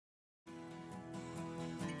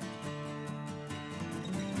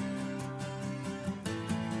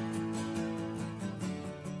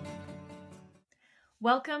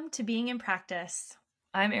Welcome to Being in Practice.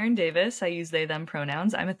 I'm Erin Davis. I use they, them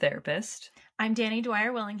pronouns. I'm a therapist. I'm Danny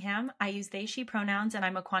Dwyer-Willingham. I use they, she pronouns, and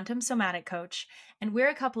I'm a quantum somatic coach. And we're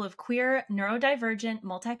a couple of queer, neurodivergent,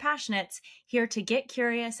 multi-passionates here to get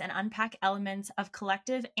curious and unpack elements of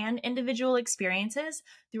collective and individual experiences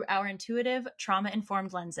through our intuitive,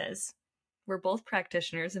 trauma-informed lenses. We're both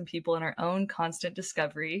practitioners and people in our own constant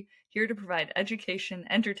discovery, here to provide education,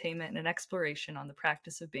 entertainment, and an exploration on the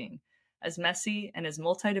practice of being, as messy and as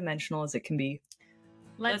multidimensional as it can be.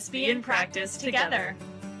 Let's be in practice together.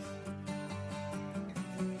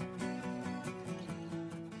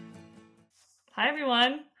 Hi,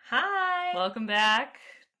 everyone. Hi. Welcome back.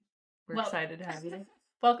 We're excited to have you.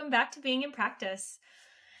 Welcome back to Being in Practice.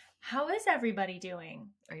 How is everybody doing?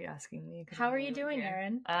 Are you asking me? How are you doing,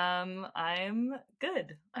 Erin? I'm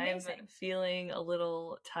good. Amazing. I'm feeling a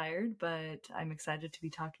little tired, but I'm excited to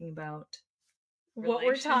be talking about what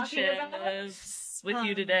we're talking about with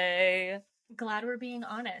you today. Glad we're being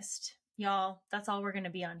honest. Y'all, that's all we're going to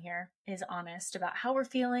be on here, is honest about how we're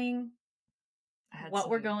feeling, what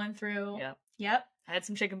we're going through. Yep. I had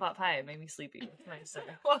some chicken pot pie. It made me sleepy.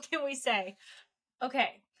 What can we say?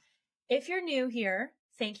 Okay. If you're new here,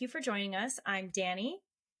 thank you for joining us. I'm Danny,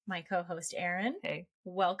 my co-host Erin. Hey.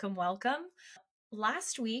 Welcome.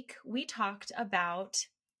 Last week, we talked about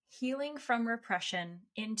healing from repression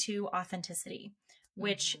into authenticity,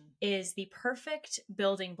 which is the perfect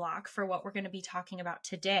building block for what we're going to be talking about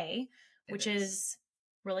today, which is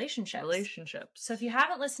relationships. So if you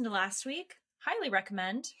haven't listened to last week, highly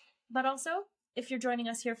recommend. But also, if you're joining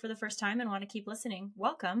us here for the first time and want to keep listening,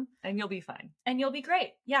 welcome. And you'll be fine. And you'll be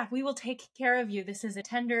great. Yeah, we will take care of you. This is a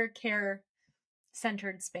tender,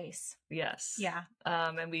 care-centered space. Yes. Yeah.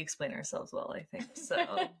 And we explain ourselves well, I think.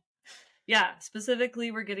 So, yeah,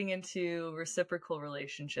 specifically, we're getting into reciprocal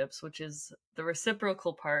relationships, which is the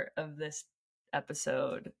reciprocal part of this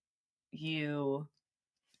episode. You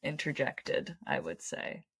interjected, I would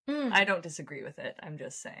say. I don't disagree with it. I'm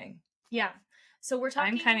just saying. Yeah. So we're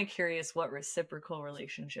talking. I'm kind of curious what reciprocal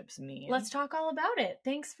relationships mean. Let's talk all about it.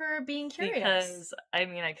 Thanks for being curious. Because, I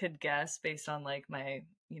mean, I could guess based on, like, my,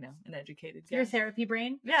 an educated guess. Your therapy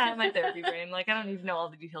brain? Yeah, my therapy brain. Like, I don't even know all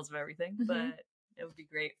the details of everything, but it would be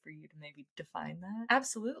great for you to maybe define that.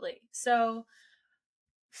 Absolutely. So,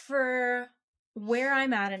 for where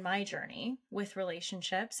I'm at in my journey with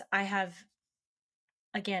relationships, I have,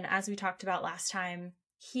 again, as we talked about last time,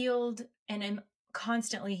 healed and am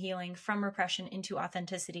constantly healing from repression into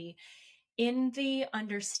authenticity in the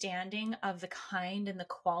understanding of the kind and the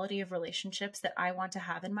quality of relationships that I want to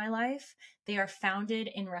have in my life. They are founded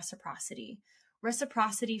in reciprocity.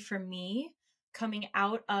 Reciprocity for me, coming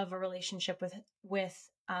out of a relationship with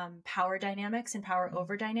power dynamics and power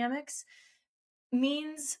over dynamics,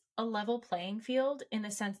 means a level playing field in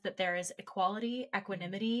the sense that there is equality,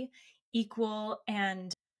 equanimity, equal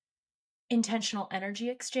and intentional energy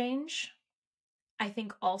exchange. I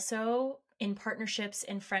think also in partnerships,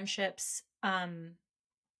 in friendships, in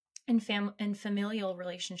familial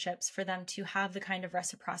relationships, for them to have the kind of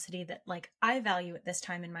reciprocity that, like, I value at this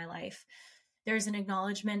time in my life. There's an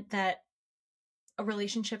acknowledgement that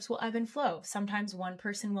relationships will ebb and flow. Sometimes one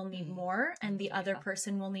person will need more and the other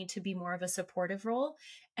person will need to be more of a supportive role.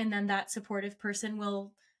 And then that supportive person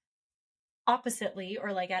will oppositely,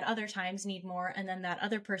 or like at other times, need more, and then that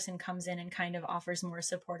other person comes in and kind of offers more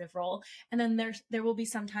supportive role. And then there will be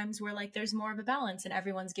some times where, like, there's more of a balance and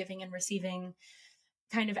everyone's giving and receiving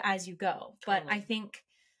kind of as you go. But I think,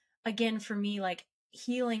 again, for me, like,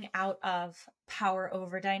 healing out of power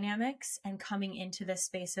over dynamics and coming into this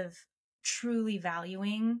space of truly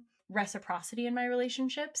valuing reciprocity in my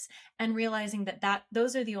relationships and realizing that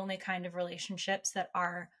those are the only kind of relationships that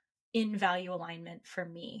are in value alignment for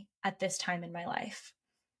me at this time in my life.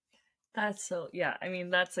 That's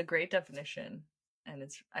a great definition. And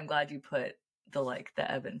I'm glad you put the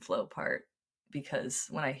ebb and flow part, because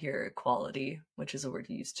when I hear equality, which is a word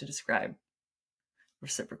you use to describe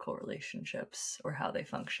reciprocal relationships or how they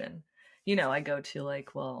function, I go to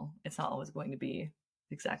well, it's not always going to be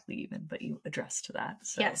exactly even, but you address to that.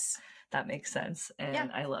 So yes, that makes sense.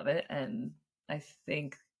 And I love it. And I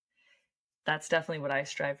think that's definitely what I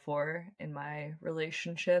strive for in my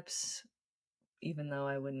relationships, even though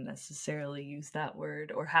I wouldn't necessarily use that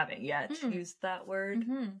word, or haven't yet used that word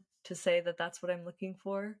to say that that's what I'm looking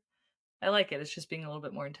for. I like it. It's just being a little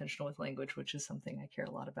bit more intentional with language, which is something I care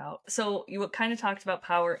a lot about. So you kind of talked about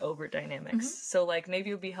power over dynamics. So maybe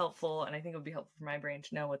it would be helpful, and I think it would be helpful for my brain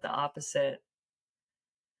to know what the opposite,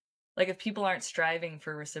 if people aren't striving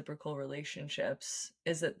for reciprocal relationships,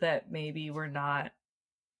 is it that maybe we're not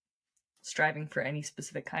striving for any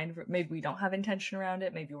specific kind of, maybe we don't have intention around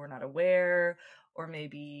it, maybe we're not aware, or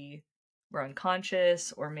maybe we're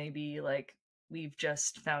unconscious, or maybe like we've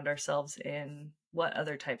just found ourselves in what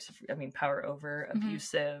other types of, I mean, power over,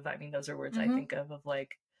 abusive. I mean, those are words I think of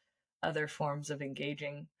like other forms of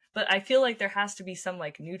engaging. But I feel like there has to be some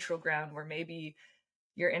like neutral ground where maybe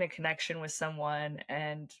you're in a connection with someone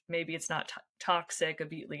and maybe it's not toxic,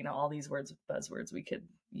 all these words, buzzwords we could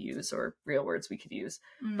use or real words we could use,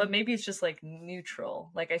 but maybe it's just like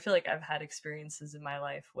neutral. Like I feel like I've had experiences in my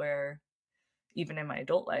life where, even in my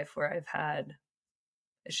adult life, where I've had,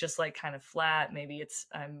 it's just like kind of flat. Maybe it's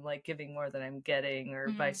I'm like giving more than I'm getting, or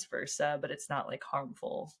vice versa, but it's not like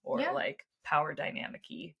harmful or like power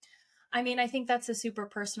dynamic-y. I mean, I think that's a super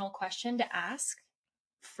personal question to ask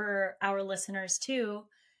for our listeners too.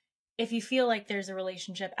 If you feel like there's a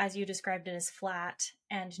relationship, as you described it, as flat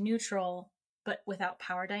and neutral, but without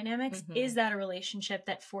power dynamics, is that a relationship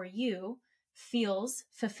that for you feels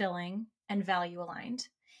fulfilling and value aligned?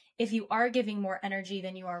 If you are giving more energy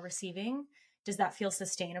than you are receiving, does that feel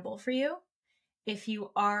sustainable for you? If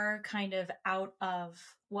you are kind of out of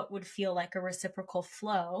what would feel like a reciprocal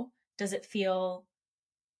flow, does it feel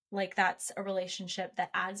like that's a relationship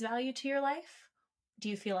that adds value to your life? Do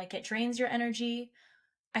you feel like it drains your energy?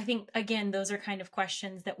 I think, again, those are kind of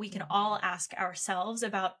questions that we can all ask ourselves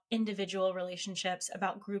about individual relationships,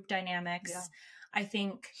 about group dynamics. Yeah. I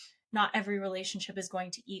think not every relationship is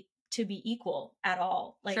going to be equal at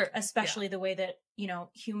all. Like, especially the way that, you know,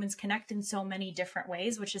 humans connect in so many different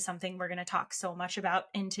ways, which is something we're going to talk so much about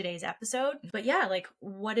in today's episode. But yeah, like,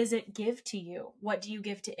 what does it give to you? What do you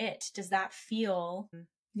give to it? Does that feel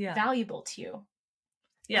valuable to you?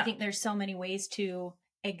 I think there's so many ways to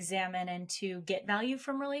examine and to get value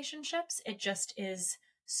from relationships. It just is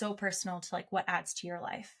so personal to like what adds to your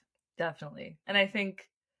life. Definitely. And I think,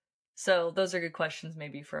 so those are good questions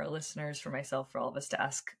maybe for our listeners, for myself, for all of us to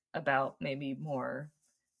ask about maybe more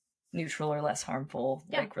neutral or less harmful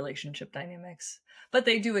like relationship dynamics. But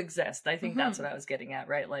they do exist. I think that's what I was getting at,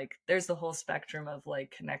 right? Like there's the whole spectrum of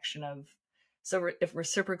like connection of, so if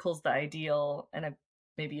reciprocal is the ideal and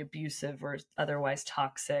maybe abusive or otherwise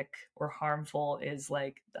toxic or harmful is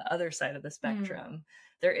like the other side of the spectrum.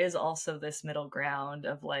 There is also this middle ground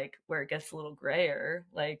of like where it gets a little grayer,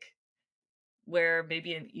 like where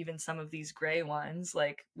maybe in even some of these gray ones,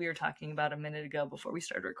 like we were talking about a minute ago before we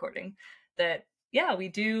started recording, that we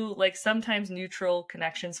do, like sometimes neutral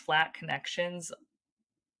connections, flat connections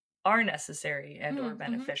are necessary and or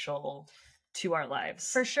beneficial to our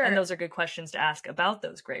lives. For sure. And those are good questions to ask about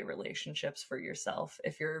those gray relationships for yourself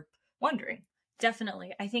if you're wondering.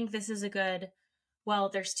 Definitely. I think this is a good, well,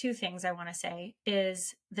 there's two things I want to say,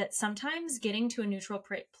 is that sometimes getting to a neutral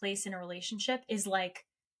place in a relationship is like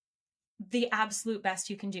the absolute best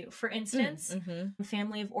you can do. For instance,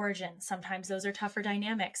 family of origin, sometimes those are tougher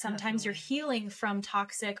dynamics. Sometimes you're healing from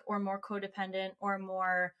toxic or more codependent or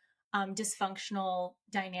more dysfunctional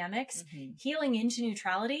dynamics. Healing into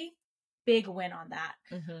neutrality, big win on that.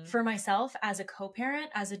 For myself as a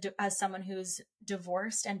co-parent, as someone who's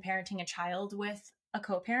divorced and parenting a child with a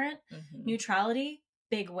co-parent, neutrality,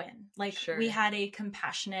 big win. Like we had a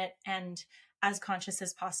compassionate and as conscious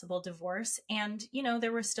as possible divorce. And, you know,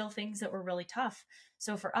 there were still things that were really tough.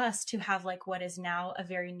 So for us to have like what is now a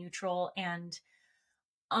very neutral and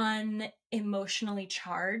unemotionally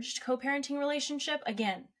charged co-parenting relationship,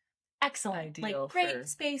 again, excellent, ideal, like great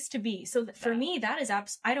space to be. So for me, that is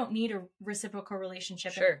I don't need a reciprocal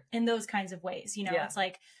relationship in those kinds of ways. You know, it's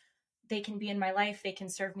like they can be in my life, they can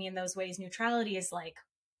serve me in those ways. Neutrality is like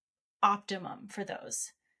optimum for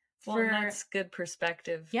those. Well, that's good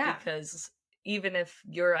perspective because even if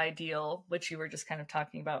your ideal, which you were just kind of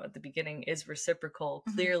talking about at the beginning, is reciprocal,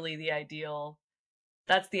 clearly the ideal,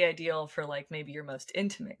 that's the ideal for like maybe your most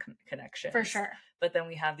intimate connection. For sure. But then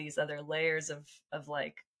we have these other layers of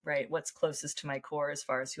like, right, what's closest to my core as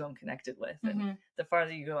far as who I'm connected with. And the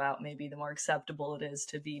farther you go out, maybe the more acceptable it is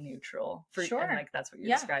to be neutral. And like, that's what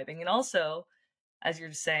you're describing. And also, as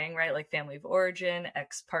you're saying, right, like family of origin,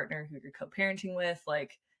 ex-partner who you're co-parenting with,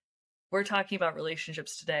 like, we're talking about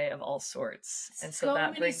relationships today of all sorts. And so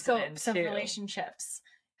that brings scopes of relationships.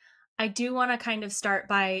 I do want to kind of start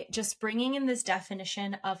by just bringing in this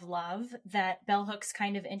definition of love that Bell Hooks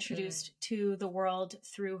kind of introduced to the world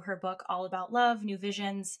through her book, All About Love, New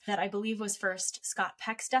Visions, that I believe was first Scott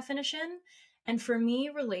Peck's definition. And for me,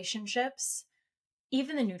 relationships,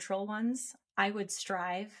 even the neutral ones, I would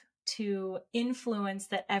strive to influence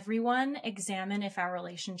that everyone examine if our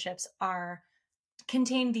relationships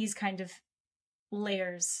contain these kind of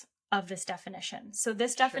layers of this definition. So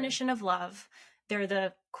this definition of love, they're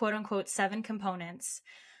the quote unquote 7 components,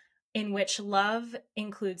 in which love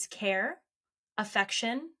includes care,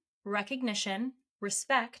 affection, recognition,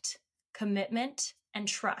 respect, commitment, and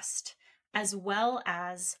trust, as well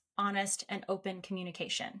as honest and open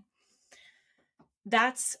communication.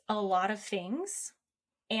 That's a lot of things.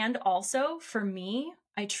 And also, for me,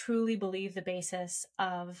 I truly believe the basis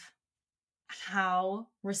of how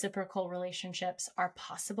reciprocal relationships are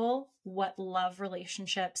possible, what love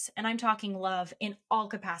relationships, and I'm talking love in all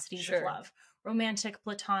capacities of love, romantic,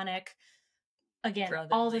 platonic, again,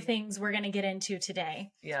 brotherly, all the things we're going to get into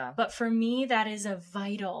today. Yeah. But for me, that is a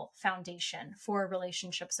vital foundation for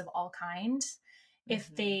relationships of all kinds.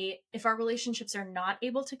 If our relationships are not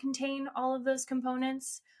able to contain all of those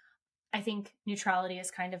components, I think neutrality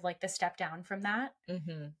is kind of like the step down from that.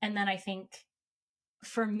 And then I think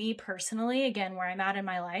for me personally, again, where I'm at in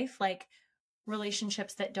my life, like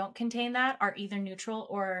relationships that don't contain that are either neutral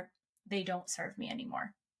or they don't serve me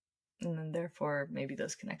anymore. And then therefore maybe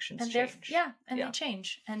those connections change. They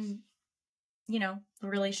change. And, you know,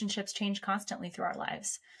 relationships change constantly through our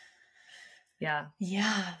lives. Yeah.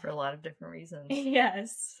 Yeah. For a lot of different reasons.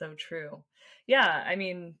 Yes. So true. Yeah. I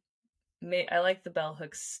mean, I like the bell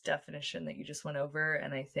hooks definition that you just went over.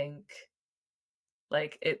 And I think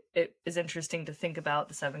like it is interesting to think about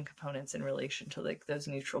the 7 components in relation to like those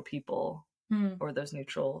neutral people or those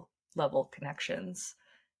neutral level connections,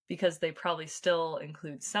 because they probably still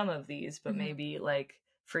include some of these, but maybe like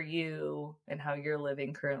for you and how you're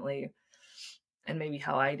living currently, and maybe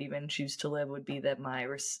how I'd even choose to live would be that my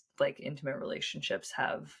like intimate relationships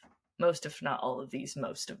have most, if not all of these,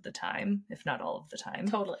 most of the time, if not all of the time.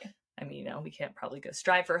 Totally. I mean, you know, we can't probably go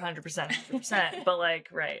strive for 100%, but like,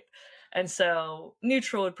 right. And so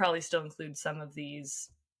neutral would probably still include some of these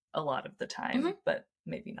a lot of the time, but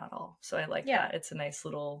maybe not all. So I like that. It's a nice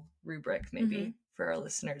little rubric maybe for our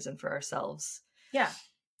listeners and for ourselves. Yeah.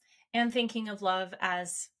 And thinking of love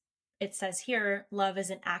as it says here, love is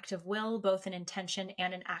an act of will, both an intention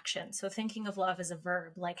and an action. So thinking of love as a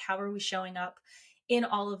verb, like how are we showing up in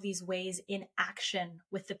all of these ways in action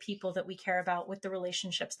with the people that we care about, with the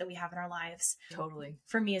relationships that we have in our lives? Totally.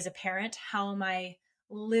 For me as a parent, how am I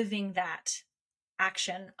living that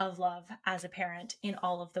action of love as a parent in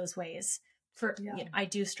all of those ways? You know, I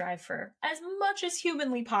do strive for as much as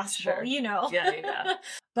humanly possible, you know. Yeah.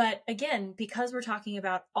 But again, because we're talking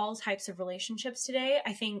about all types of relationships today,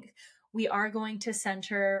 I think we are going to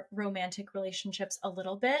center romantic relationships a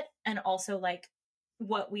little bit, and also like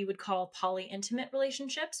what we would call poly-intimate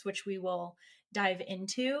relationships, which we will dive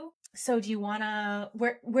into. So do you want to,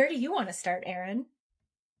 where do you want to start, Erin?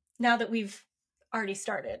 Now that we've already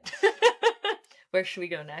started. Where should we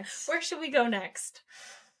go next?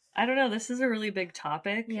 I don't know. This is a really big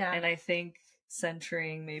topic. Yeah. And I think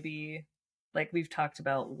centering maybe, like we've talked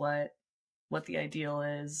about what the ideal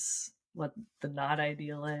is, what the not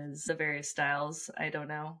ideal is, the various styles. I don't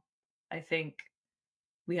know. I think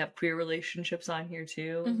we have queer relationships on here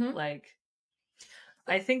too. Like,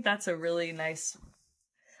 I think that's a really nice,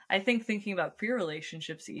 I think thinking about queer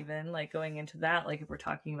relationships, even like going into that, like if we're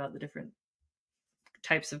talking about the different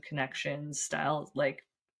types of connections, styles, like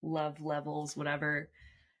love levels, whatever.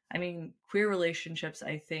 I mean, queer relationships,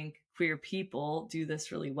 I think queer people do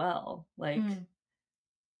this really well. Like,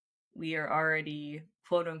 we are already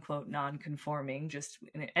quote unquote non-conforming. Just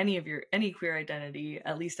in any queer identity,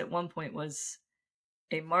 at least at one point, was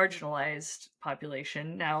a marginalized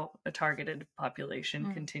population, now a targeted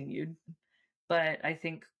population, continued. But I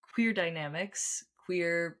think queer dynamics,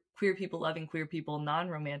 queer people loving queer people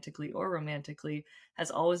non-romantically or romantically,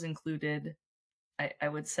 has always included, I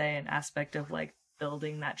would say, an aspect of like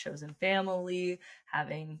building that chosen family,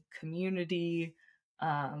 having community,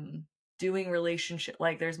 doing relationship,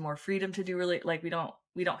 like there's more freedom to do like we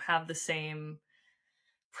don't have the same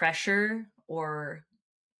pressure, or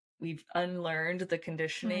we've unlearned the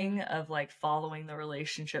conditioning of like following the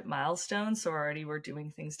relationship milestones. So already we're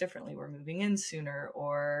doing things differently. We're moving in sooner,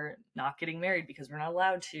 or not getting married because we're not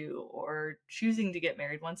allowed to, or choosing to get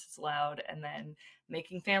married once it's allowed, and then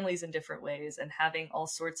making families in different ways and having all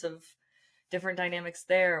sorts of different dynamics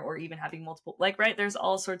there, or even having multiple, like, right, there's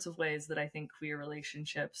all sorts of ways that I think queer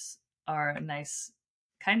relationships are a nice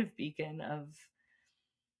kind of beacon of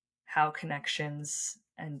how connections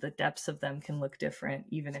and the depths of them can look different,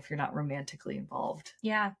 even if you're not romantically involved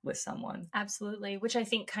with someone. Absolutely. Which I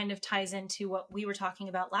think kind of ties into what we were talking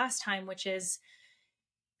about last time, which is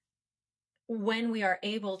when we are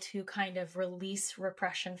able to kind of release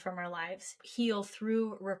repression from our lives, heal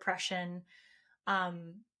through repression.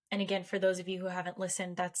 And again, for those of you who haven't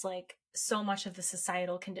listened, that's like so much of the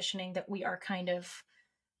societal conditioning that we are kind of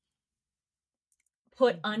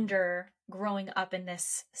put under growing up in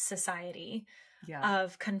this society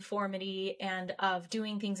of conformity and of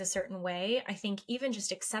doing things a certain way. I think even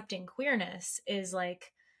just accepting queerness is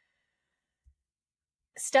like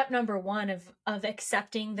step number one of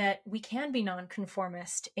accepting that we can be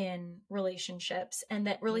nonconformist in relationships, and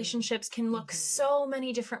that relationships can look so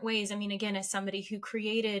many different ways. I mean, again, as somebody who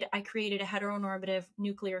I created a heteronormative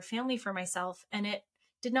nuclear family for myself, and it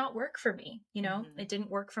did not work for me. It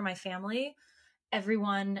didn't work for my family.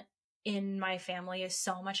 Everyone in my family is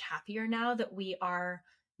so much happier now that we are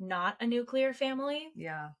not a nuclear family.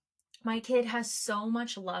 Yeah. My kid has so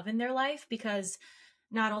much love in their life because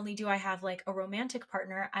not only do I have like a romantic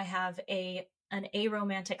partner, I have an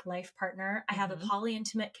aromantic life partner. I have a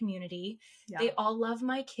poly-intimate community. Yeah. They all love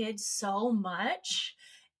my kids so much.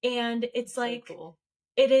 And it's like, so cool.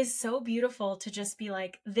 It is so beautiful to just be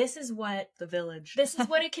like, this is what the village, this is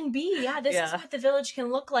what it can be. Yeah. This is what the village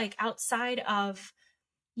can look like outside of,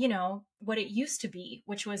 what it used to be,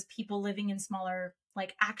 which was people living in smaller,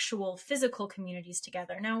 like actual physical communities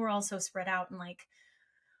together. Now we're also spread out and like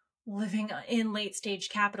living in late stage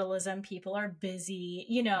capitalism. People are busy,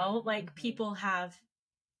 like people have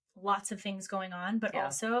lots of things going on, but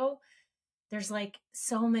also there's like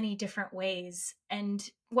so many different ways and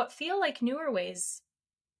what feel like newer ways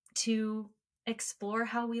to explore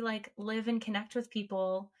how we like live and connect with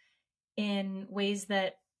people in ways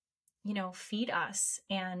that, feed us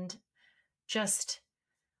and just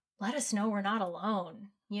let us know we're not alone,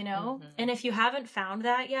 And if you haven't found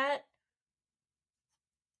that yet,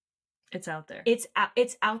 it's out there. It's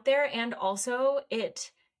out there, and also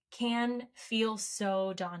it can feel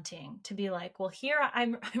so daunting to be like, well, here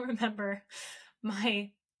I remember my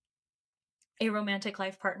aromantic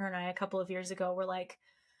life partner and I a couple of years ago were like,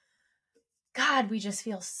 God, we just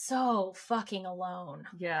feel so fucking alone.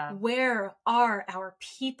 Yeah. Where are our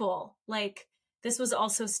people? Like, this was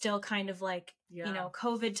also still kind of like,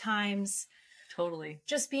 COVID times. Totally.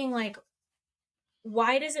 Just being like,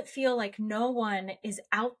 why does it feel like no one is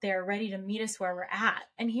out there ready to meet us where we're at?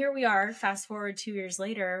 And here we are, fast forward 2 years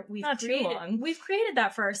later, we've created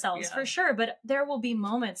that for ourselves, for sure. But there will be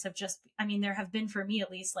moments of there have been for me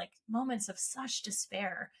at least, like moments of such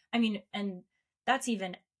despair. I mean, and that's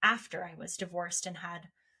even after I was divorced and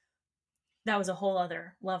that was a whole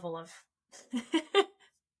other level of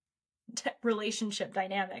relationship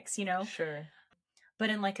dynamics, Sure. But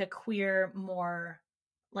in like a queer, more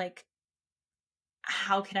like,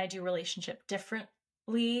 how can I do relationship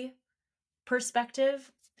differently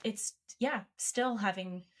perspective, it's still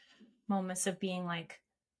having moments of being like,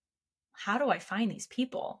 how do I find these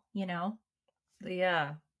people,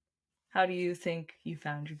 Yeah. How do you think you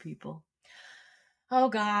found your people? Oh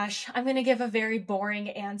gosh, I'm going to give a very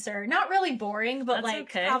boring answer. Not really boring, but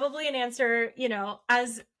probably an answer,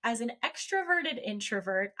 as an extroverted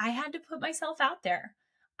introvert, I had to put myself out there.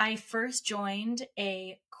 I first joined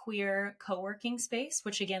a queer co-working space,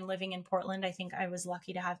 which again, living in Portland, I think I was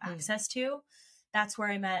lucky to have access to. That's where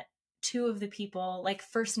I met two of the people, like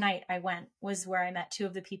first night I went was where I met two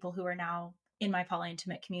of the people who are now in my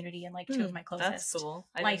poly-intimate community and like two of my closest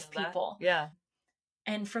life people. Yeah.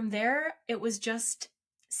 And from there, it was just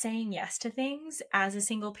saying yes to things as a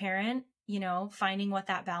single parent, finding what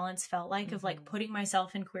that balance felt like of like putting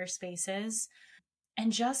myself in queer spaces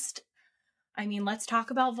and just, let's talk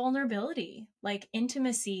about vulnerability. Like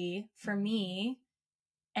intimacy for me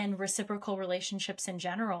and reciprocal relationships in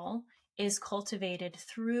general is cultivated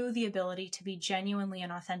through the ability to be genuinely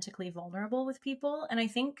and authentically vulnerable with people. And I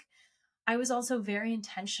think I was also very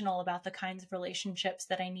intentional about the kinds of relationships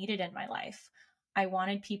that I needed in my life. I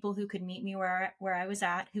wanted people who could meet me where I was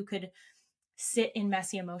at, who could sit in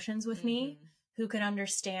messy emotions with me, who could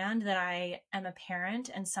understand that I am a parent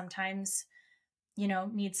and sometimes,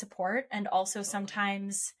 need support, and also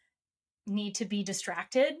sometimes need to be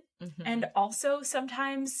distracted. And also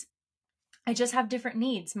sometimes I just have different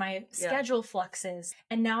needs. My schedule fluxes.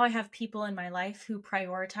 And now I have people in my life who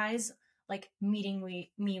prioritize like meeting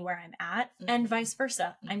me where I'm at, and vice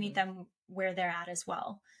versa. I meet them where they're at as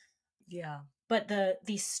well. Yeah. But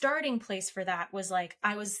the starting place for that was like,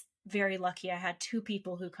 I was very lucky. I had two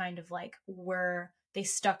people who kind of like they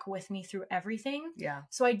stuck with me through everything. Yeah.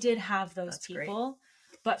 So I did have those people.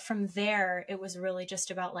 Great. But from there, it was really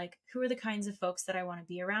just about like, who are the kinds of folks that I want to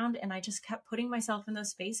be around? And I just kept putting myself in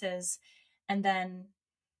those spaces. And then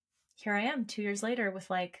here I am 2 years later with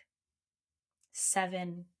like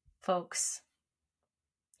 7 folks,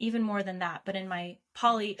 even more than that. But in my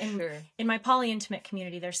in my poly-intimate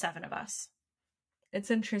community, there's 7 of us. It's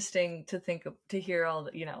interesting to hear all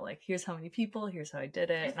the, like, here's how many people, here's how I did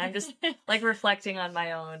it. And I'm just like reflecting on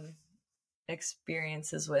my own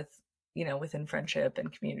experiences with, within friendship and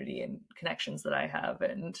community and connections that I have.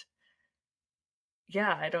 And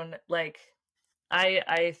yeah, I don't like,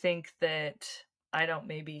 I think that I don't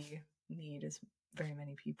maybe need as very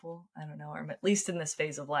many people. I don't know, or at least in this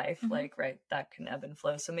phase of life, like, right, that can ebb and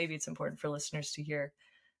flow. So maybe it's important for listeners to hear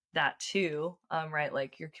that too, right?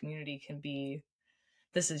 Like your community can be,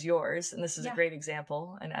 this is yours, and this is a great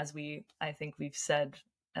example. And as I think we've said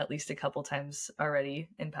at least a couple times already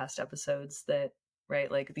in past episodes that,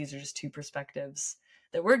 right, like these are just two perspectives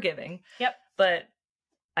that we're giving. Yep. But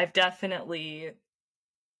I've definitely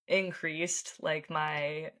increased like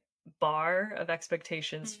my bar of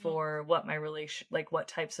expectations for what my what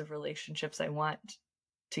types of relationships I want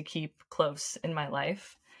to keep close in my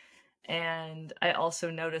life. And I also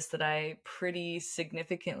noticed that I pretty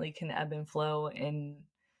significantly can ebb and flow in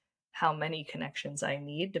how many connections I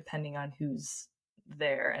need depending on who's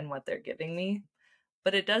there and what they're giving me.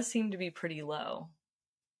 But it does seem to be pretty low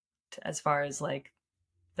as far as like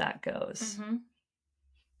that goes.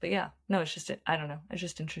 But yeah, no, it's just, I don't know. It's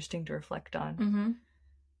just interesting to reflect on.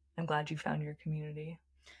 I'm glad you found your community.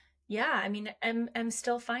 Yeah, I mean, I'm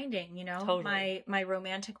still finding, you know, totally. My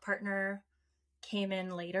romantic partner came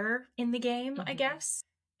in later in the game, I guess.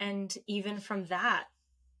 And even from that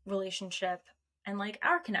relationship and like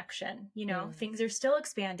our connection, you know, things are still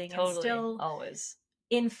expanding and still always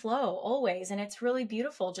in flow always. And it's really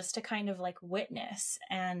beautiful just to kind of like witness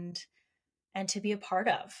and to be a part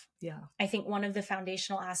of. Yeah. I think one of the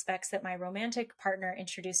foundational aspects that my romantic partner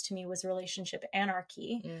introduced to me was relationship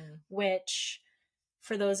anarchy, which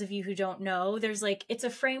for those of you who don't know, there's like, it's a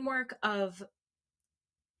framework of,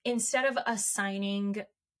 instead of assigning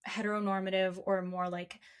heteronormative or more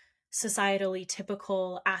like societally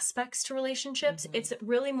typical aspects to relationships, it's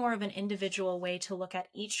really more of an individual way to look at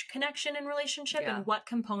each connection and relationship and what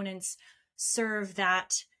components serve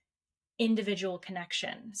that individual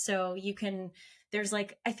connection. So you can, there's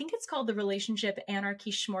like, I think it's called the Relationship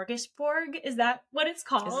Anarchy Smorgasbord. Is that what it's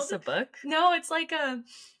called? Is this a book? No, it's like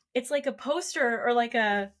a poster or like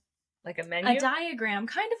a menu, a diagram,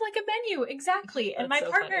 kind of like a menu. Exactly. And my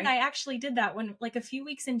so partner funny. and I actually did that when, like, a few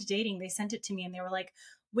weeks into dating, they sent it to me and they were like,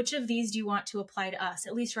 which of these do you want to apply to us,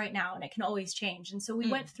 at least right now? And it can always change. And so we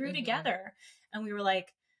went through together and we were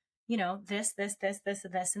like, you know, this,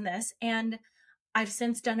 and this. And I've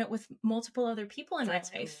since done it with multiple other people in my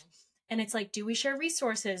life. Cool. And it's like, do we share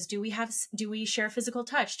resources? Do we share physical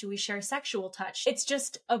touch? Do we share sexual touch? It's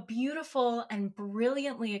just a beautiful and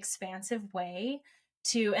brilliantly expansive way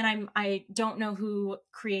to, and I don't know who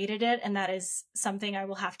created it, and that is something I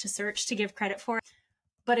will have to search to give credit for.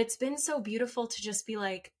 But it's been so beautiful to just be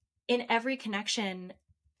like, in every connection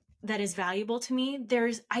that is valuable to me,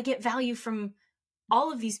 I get value from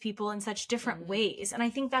all of these people in such different ways. And I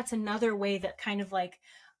think that's another way that kind of like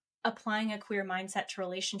applying a queer mindset to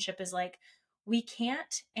relationship is like, we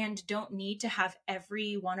can't and don't need to have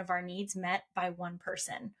every one of our needs met by one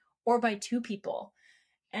person or by two people.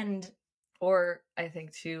 And or I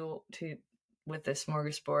think to with this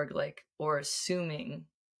smorgasbord, like, or assuming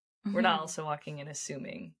we're not also walking in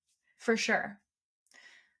assuming. For sure.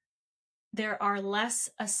 There are less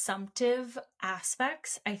assumptive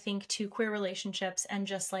aspects, I think, to queer relationships, and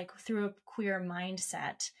just like through a queer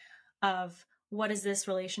mindset of, what is this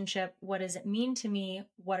relationship? What does it mean to me?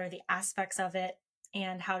 What are the aspects of it?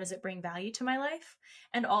 And how does it bring value to my life?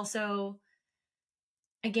 And also,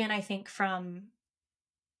 again, I think from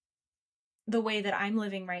the way that I'm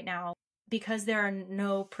living right now, because there are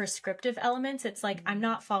no prescriptive elements, it's like, I'm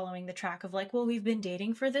not following the track of like, well, we've been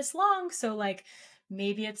dating for this long, so like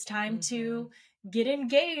maybe it's time to get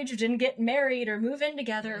engaged and get married or move in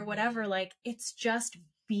together or whatever. Like, it's just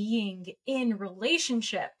being in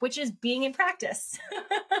relationship, which is being in practice.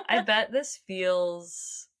 I bet this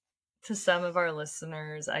feels, to some of our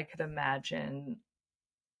listeners, I could imagine,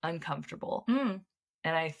 uncomfortable.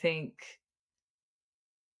 And I think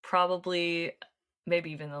probably,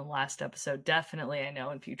 maybe even in the last episode, definitely I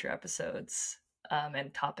know in future episodes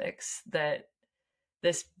and topics, that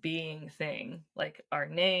this being thing, like our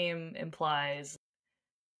name implies,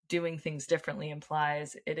 doing things differently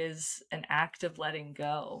implies, it is an act of letting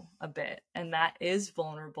go a bit. And that is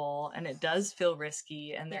vulnerable, and it does feel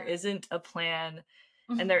risky, and there isn't a plan,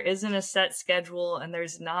 and there isn't a set schedule, and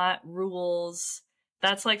there's not rules.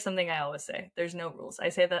 That's like something I always say. There's no rules. I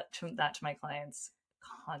say that to my clients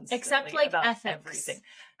constantly. Except like about ethics. Everything.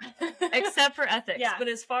 Except for ethics. Yeah. But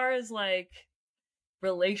as far as like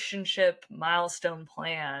relationship milestone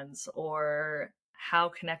plans or how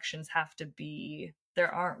connections have to be,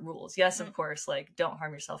 there aren't rules. Yes, of course, like, don't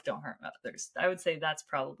harm yourself, don't harm others. I would say that's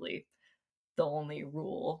probably the only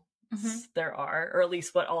rule there are, or at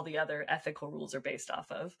least what all the other ethical rules are based off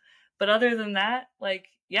of. But other than that, like,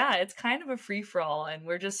 yeah, it's kind of a free-for-all, and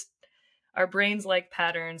we're just, our brains like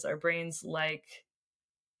patterns, our brains like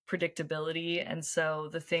predictability. And so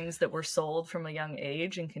the things that were sold from a young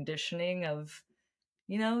age and conditioning of,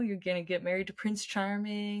 you know, you're gonna get married to Prince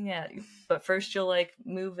Charming, but first you'll like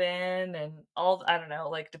move in and all, I don't know,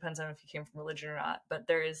 like depends on if you came from religion or not, but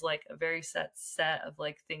there is like a very set of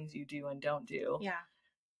like things you do and don't do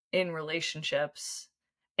in relationships.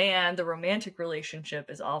 And the romantic relationship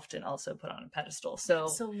is often also put on a pedestal. So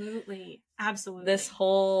absolutely this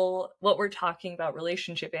whole, what we're talking about,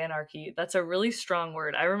 relationship anarchy, that's a really strong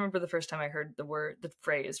word. I remember the first time I heard the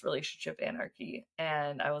phrase relationship anarchy,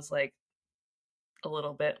 and I was like, a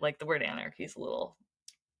little bit like the word anarchy is a little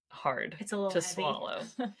hard to heavy. Swallow.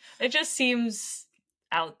 It just seems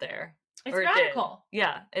out there. It's radical.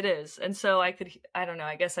 Yeah, it is. And so I don't know,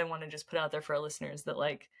 I guess I want to just put out there for our listeners that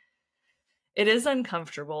like it is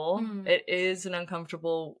uncomfortable. It is an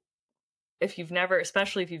uncomfortable,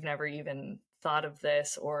 especially if you've never even thought of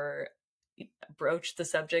this or broached the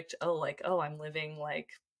subject, I'm living like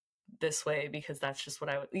this way because that's just what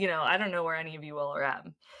I don't know where any of you all are at.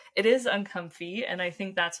 It is uncomfy, and I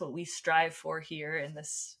think that's what we strive for here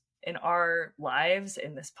in our lives,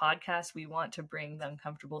 in this podcast. We want to bring the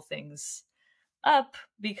uncomfortable things up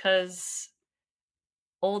because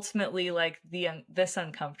ultimately, like this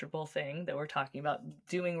uncomfortable thing that we're talking about,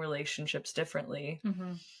 doing relationships differently,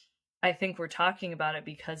 I think we're talking about it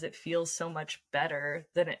because it feels so much better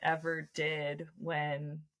than it ever did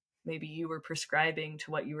when maybe you were prescribing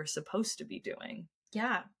to what you were supposed to be doing.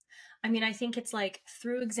 Yeah. I mean, I think it's like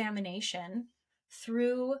through examination,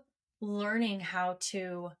 through learning how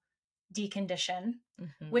to decondition,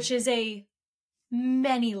 which is a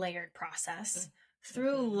many layered process,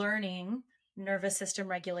 through learning nervous system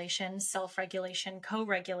regulation, self-regulation,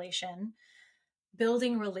 co-regulation,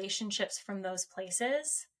 building relationships from those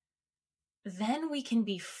places, then we can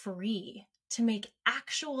be free to make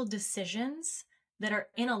actual decisions that are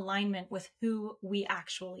in alignment with who we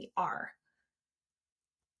actually are.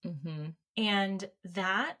 And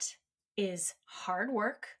that is hard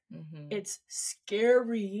work. It's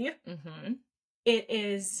scary. It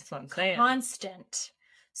is constant.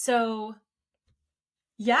 So,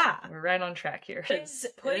 yeah. We're right on track here.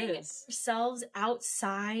 Putting ourselves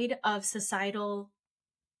outside of societal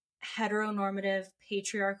heteronormative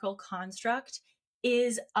patriarchal construct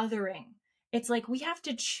is othering. It's like we have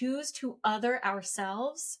to choose to other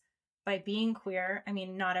ourselves by being queer. I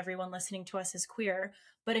mean, not everyone listening to us is queer,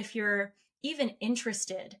 but if you're even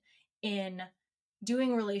interested in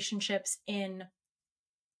doing relationships in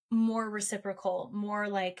more reciprocal, more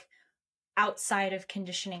like outside of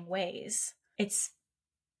conditioning ways, it's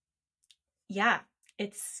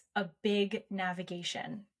a big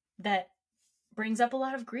navigation that brings up a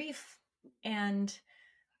lot of grief and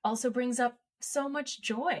also brings up so much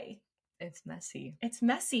joy. It's messy.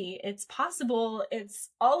 It's possible. It's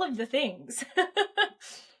all of the things.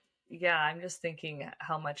 Yeah, I'm just thinking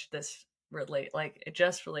how much this it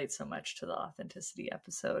just relates so much to the authenticity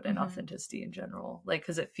episode and authenticity in general. Like,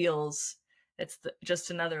 because it feels,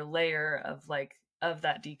 just another layer of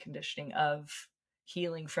that deconditioning, of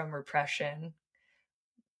healing from repression.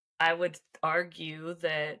 I would argue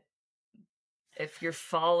that if you're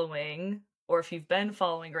following, or if you've been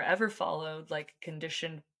following or ever followed like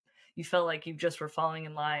conditioned, you felt like you just were falling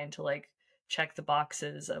in line to like check the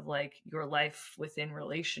boxes of like your life within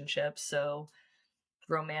relationships. So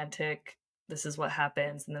romantic, this is what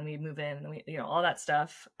happens, and then we move in and we, all that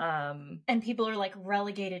stuff. And people are like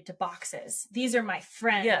relegated to boxes. These are my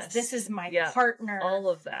friends. Yes. This is my partner. All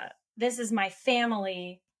of that. This is my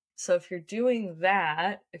family. So if you're doing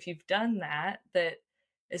that, if you've done that, that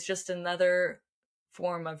is just another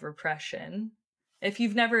form of repression. If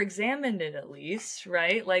you've never examined it, at least,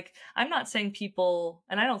 right? Like, I'm not saying people,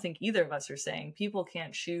 and I don't think either of us are saying people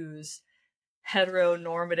can't choose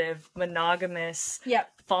heteronormative, monogamous, if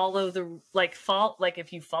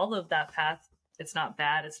you followed that path, it's not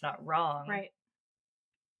bad, it's not wrong. Right.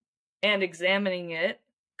 And examining it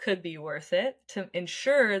could be worth it to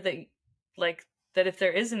ensure that, that if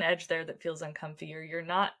there is an edge there that feels uncomfy, or you're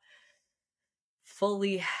not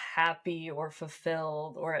fully happy or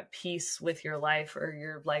fulfilled or at peace with your life or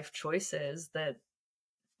your life choices,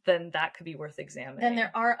 then that could be worth examining. Then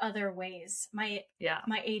there are other ways. My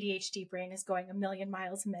ADHD brain is going a million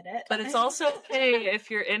miles a minute. But it's also okay if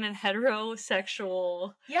you're in a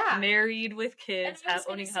heterosexual, married with kids,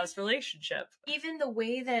 owning a house relationship. Even the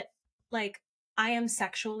way that, like, I am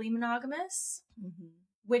sexually monogamous,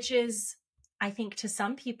 which is, I think, to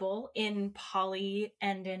some people in poly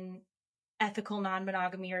and in ethical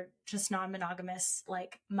non-monogamy or just non-monogamous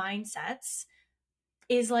like mindsets,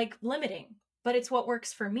 is like limiting, but it's what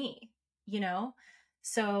works for me,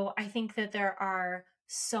 So I think that there are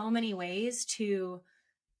so many ways to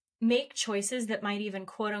make choices that might even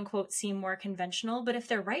quote unquote seem more conventional, but if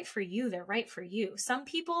they're right for you, they're right for you. Some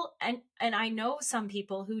people, and I know some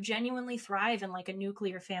people who genuinely thrive in like a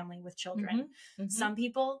nuclear family with children. Mm-hmm. Mm-hmm. Some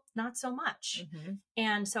people not so much. Mm-hmm.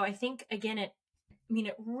 And so I think again it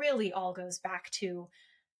really all goes back to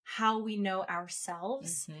how we know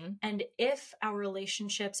ourselves, Mm-hmm. and if our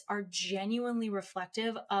relationships are genuinely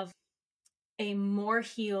reflective of a more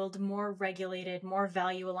healed, more regulated, more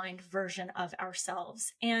value aligned version of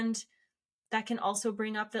ourselves. And that can also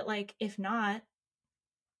bring up that, like, if not,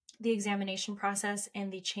 the examination process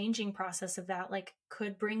and the changing process of that, like,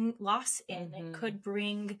 could bring loss in. Mm-hmm. It could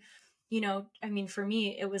bring, I mean, for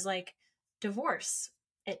me, it was like divorce.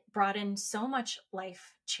 It brought in so much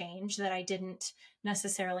life change that I didn't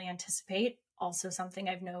necessarily anticipate. Also, something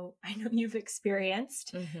I know you've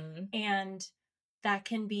experienced. Mm-hmm. And that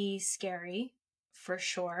can be scary for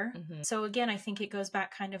sure. Mm-hmm. So again, I think it goes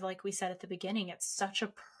back kind of like we said at the beginning, it's such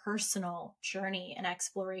a personal journey and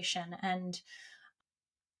exploration, and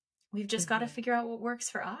we've just got to Mm-hmm. figure out what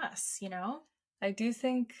works for us, you know? I do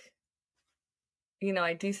think,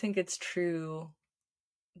 I do think it's true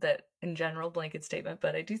that in general, blanket statement,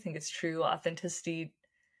 but I do think it's true authenticity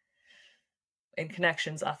in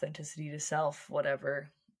connections, authenticity to self,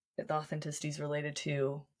 whatever the authenticity is related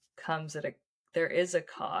to, comes at there is a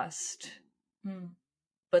cost,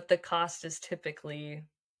 but the cost is typically,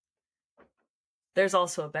 there's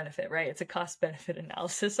also a benefit, right? It's a cost benefit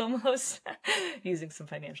analysis almost, using some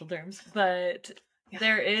financial terms, but Yeah.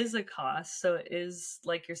 there is a cost. So it is,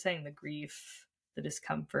 like you're saying, the grief, the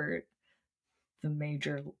discomfort, the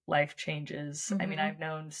major life changes. I mean, I've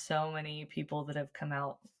known so many people that have come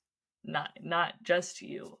out, not just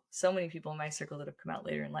you, so many people in my circle that have come out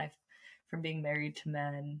later in life from being married to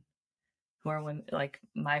men who are women. Like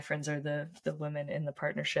my friends are the women in the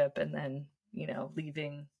partnership, and then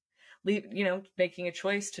making a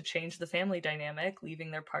choice to change the family dynamic, leaving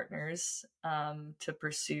their partners to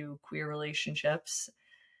pursue queer relationships.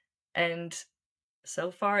 And so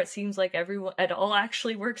far it seems like it all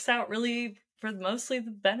actually works out really for mostly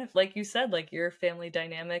the benefit. Like you said, like your family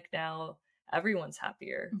dynamic now, everyone's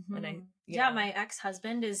happier. And my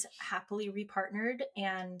ex-husband is happily repartnered,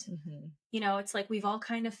 and it's like we've all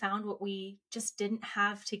kind of found what we just didn't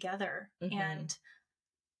have together. And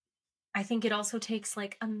I think it also takes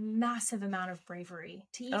like a massive amount of bravery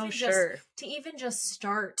to even just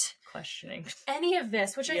start questioning any of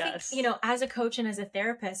this, which I think, as a coach and as a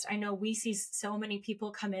therapist, I know we see so many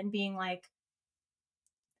people come in being like,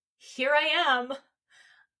 here I am.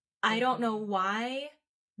 I don't know why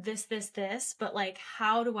this, but like,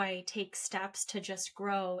 how do I take steps to just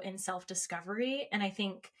grow in self-discovery? And I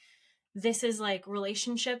think this is like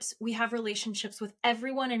relationships. We have relationships with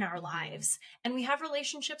everyone in our lives, and we have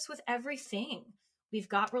relationships with everything. We've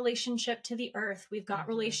got relationship to the earth. We've got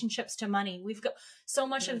relationships to money. We've got so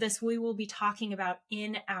much of this we will be talking about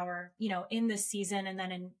in our, in this season, and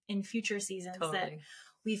then in future seasons that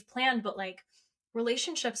we've planned. But like,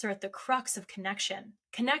 relationships are at the crux of connection.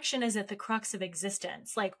 Connection is at the crux of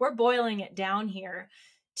existence. Like, we're boiling it down here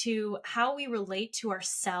to how we relate to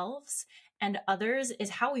ourselves and others is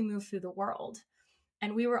how we move through the world.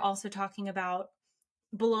 And we were also talking about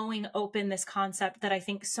blowing open this concept that I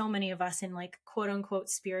think so many of us in like quote unquote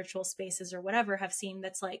spiritual spaces or whatever have seen,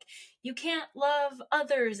 that's like, you can't love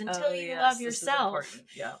others until you love yourself.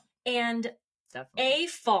 Yeah. And definitely. A,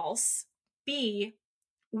 false. B,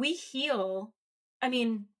 we heal. I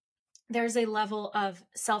mean, there's a level of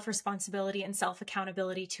self-responsibility and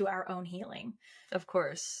self-accountability to our own healing. Of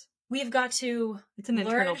course. We've got to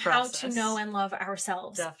learn how to know and love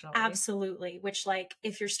ourselves. Definitely. Absolutely. Which, like,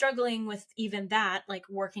 if you're struggling with even that, like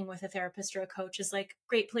working with a therapist or a coach is like a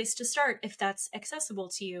great place to start if that's accessible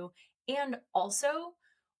to you. And also,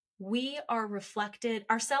 we are reflected,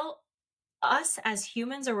 us as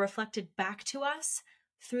humans are reflected back to us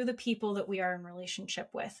through the people that we are in relationship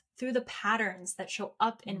with, through the patterns that show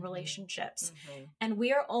up in relationships. And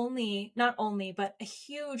we are not only, but a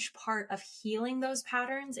huge part of healing those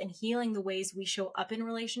patterns and healing the ways we show up in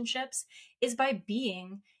relationships is by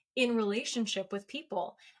being in relationship with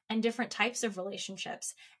people and different types of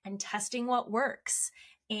relationships and testing what works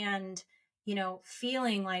and,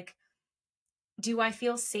 feeling like, do I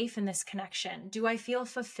feel safe in this connection? Do I feel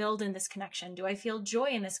fulfilled in this connection? Do I feel joy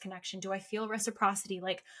in this connection? Do I feel reciprocity?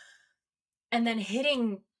 Like, and then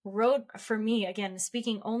hitting for me, again,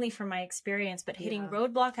 speaking only from my experience, but hitting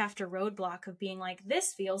roadblock after roadblock of being like,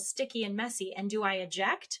 this feels sticky and messy. And do I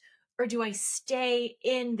eject, or do I stay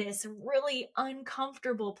in this really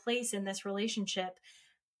uncomfortable place in this relationship,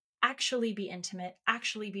 actually be intimate,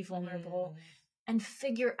 actually be vulnerable, and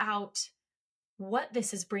figure out what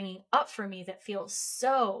this is bringing up for me that feels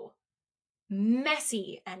so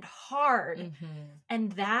messy and hard. Mm-hmm.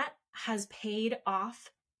 And that has paid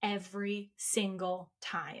off every single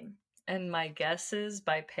time. And my guess is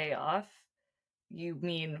by payoff, you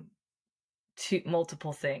mean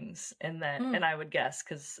multiple things. And that, and I would guess,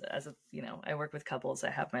 because as a, I work with couples,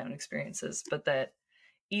 I have my own experiences, but that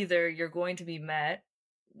either you're going to be met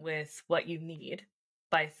with what you need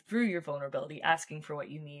through your vulnerability, asking for what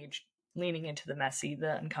you need, leaning into the messy,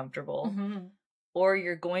 the uncomfortable, or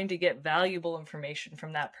you're going to get valuable information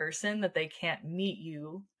from that person that they can't meet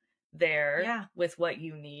you there with what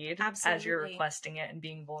you need as you're requesting it and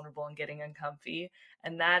being vulnerable and getting uncomfy.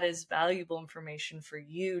 And that is valuable information for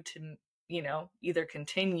you to, either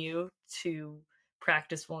continue to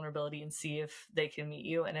practice vulnerability and see if they can meet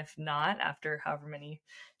you. And if not, after however many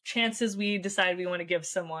chances we decide we want to give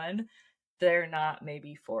someone, they're not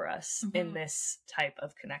maybe for us in this type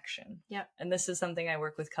of connection. Yep. And this is something I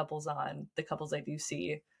work with couples on. The couples I do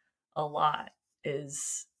see a lot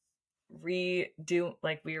is we're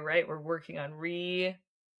working on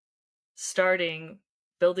restarting,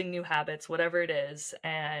 building new habits, whatever it is.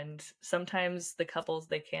 And sometimes the couples,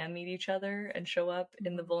 they can meet each other and show up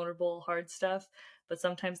in the vulnerable, hard stuff, but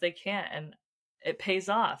sometimes they can't. And it pays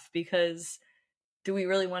off, because do we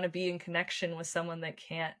really want to be in connection with someone that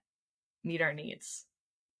can't meet our needs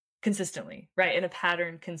consistently, right? In a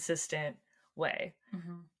pattern, consistent way?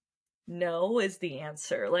 No is the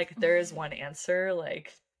answer. Like, there is one answer.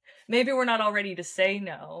 Like, maybe we're not all ready to say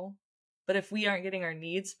no, but if we aren't getting our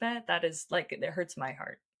needs met, that is like, it hurts my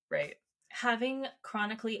heart, right? Having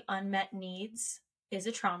chronically unmet needs is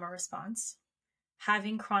a trauma response.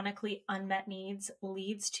 Having chronically unmet needs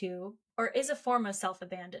leads to, or is a form of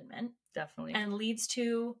self-abandonment. Definitely. And leads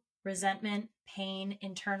to resentment, pain,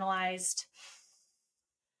 internalized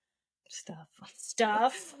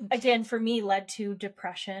stuff. Again, for me, led to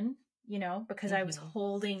depression, because I was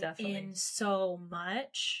holding in so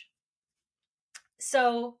much.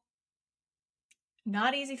 So,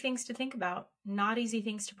 not easy things to think about, not easy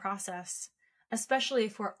things to process, especially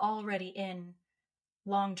if we're already in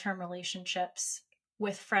long-term relationships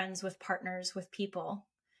with friends, with partners, with people.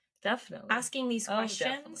 Definitely. Asking these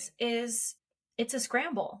questions it's a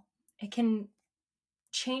scramble. It can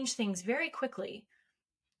change things very quickly.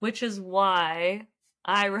 Which is why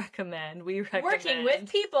we recommend working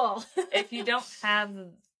with people. If you don't have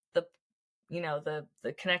the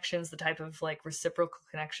connections, the type of like reciprocal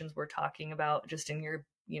connections we're talking about just in your,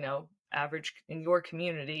 average, in your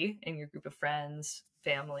community, in your group of friends,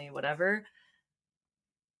 family, whatever,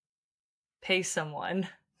 pay someone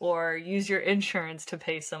or use your insurance to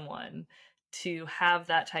pay someone to have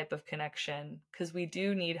that type of connection, because we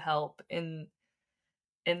do need help in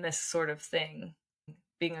this sort of thing,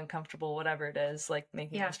 being uncomfortable, whatever it is, like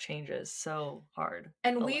making those changes so hard.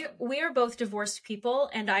 And we are both divorced people,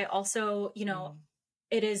 and I also,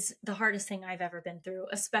 it is the hardest thing I've ever been through,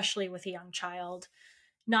 especially with a young child.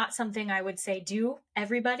 Not something I would say do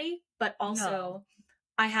everybody, but also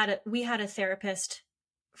we had a therapist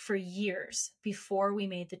for years before we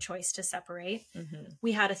made the choice to separate.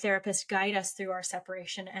 We had a therapist guide us through our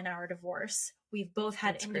separation and our divorce. We've both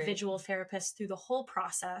had individual therapists through the whole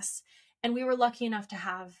process, and we were lucky enough to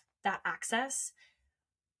have that access.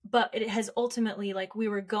 But it has ultimately, like, we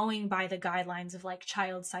were going by the guidelines of like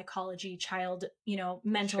child psychology, child,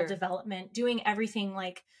 mental development, doing everything,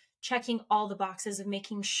 like checking all the boxes of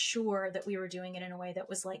making sure that we were doing it in a way that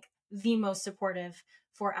was like the most supportive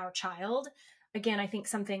for our child. Again, I think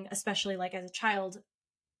something, especially like as a child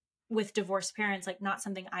with divorced parents, like not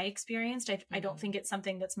something I experienced. I don't think it's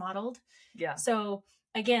something that's modeled. Yeah. So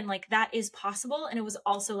again, like that is possible. And it was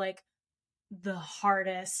also like the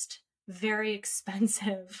hardest, very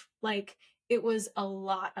expensive, like it was a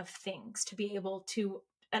lot of things to be able to,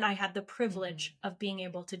 and I had the privilege of being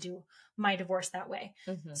able to do my divorce that way.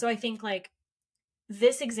 So I think like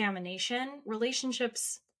this examination,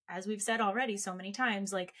 relationships, as we've said already so many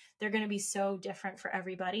times, like they're going to be so different for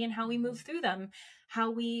everybody, and how we move through them,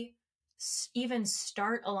 how we even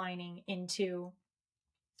start aligning into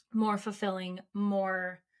more fulfilling,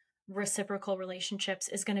 more reciprocal relationships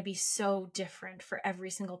is going to be so different for every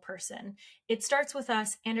single person. It starts with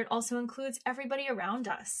us, and it also includes everybody around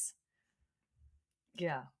us.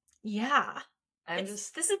 Yeah.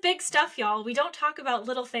 This is big stuff, y'all. We don't talk about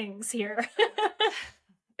little things here.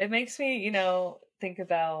 It makes me, think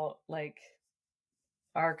about like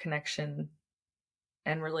our connection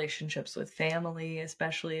and relationships with family,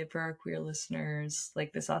 especially for our queer listeners,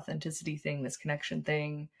 like this authenticity thing, this connection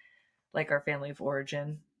thing, like our family of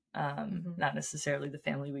origin, not necessarily the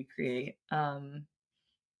family we create.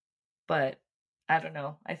 But I don't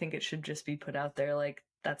know. I think it should just be put out there. Like,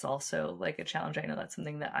 that's also like a challenge. I know that's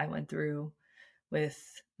something that I went through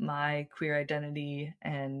with my queer identity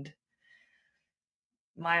and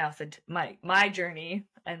my journey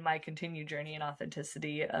and my continued journey and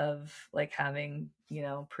authenticity of like having, you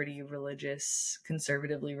know, pretty religious,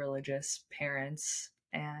 conservatively religious parents,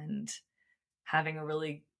 and having a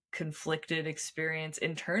really conflicted experience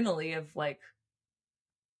internally of like,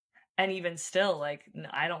 and even still, like,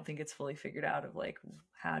 I don't think it's fully figured out of like,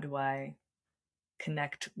 how do I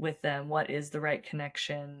connect with them? What is the right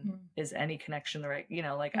connection? Is any connection the right, you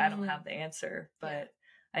know, like I don't have the answer, but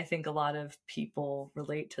I think a lot of people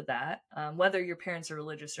relate to that. Whether your parents are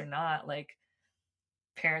religious or not, like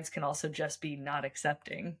parents can also just be not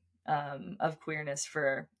accepting of queerness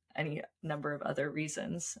for any number of other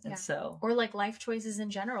reasons. And so, or like life choices in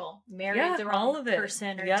general, married the wrong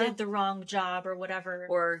person, or did the wrong job or whatever,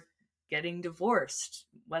 or getting divorced,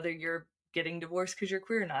 whether you're getting divorced because you're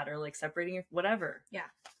queer or not, or like separating your whatever.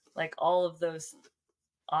 Like all of those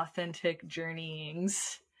authentic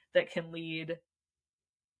journeyings that can lead,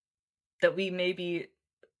 that we maybe,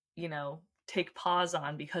 you know, take pause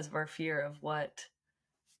on because of our fear of what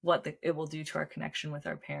it will do to our connection with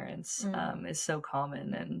our parents, is so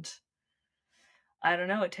common. And I don't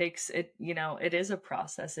know, it takes it, you know, it is a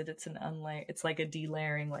process. It's like a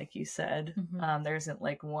delayering, like you said. There isn't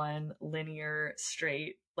like one linear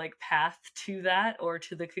straight like path to that or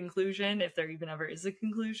to the conclusion, if there even ever is a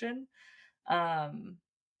conclusion.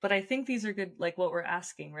 But I think these are good, like what we're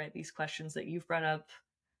asking, right? These questions that you've brought up,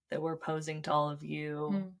 that we're posing to all of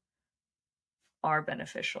you, are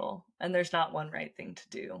beneficial, and there's not one right thing to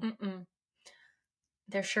do.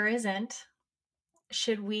 There sure isn't.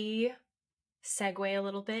 Should we segue a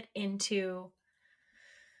little bit into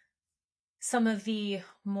some of the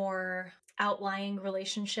more outlying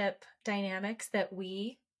relationship dynamics that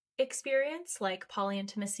we experience, like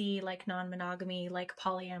polyintimacy, like non-monogamy, like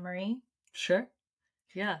polyamory? Sure.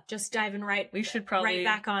 Yeah. Just diving we should probably right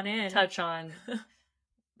back on in. Touch on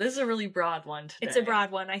this is a really broad one today. It's a broad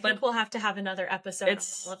one. I think we'll have to have another episode on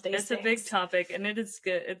all of these things. A big topic, and it's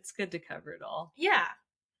good to cover it all. Yeah.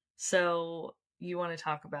 So you want to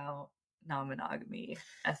talk about non-monogamy,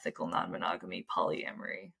 ethical non-monogamy,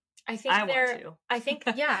 polyamory? I think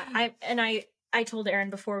I told Erin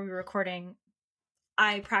before we were recording,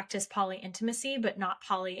 I practice polyintimacy, but not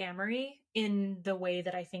polyamory in the way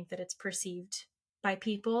that I think that it's perceived by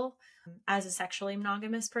people as a sexually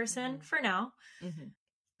monogamous person for now.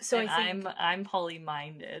 So and I think I'm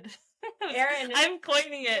poly-minded. Erin, I'm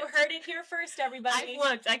coining it. You heard it here first, everybody. I've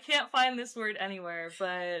looked. I can't find this word anywhere,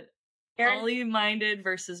 but poly-minded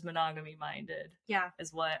versus monogamy-minded.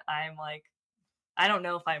 Is what I'm like. I don't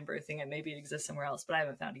know if I'm birthing it. Maybe it exists somewhere else, but I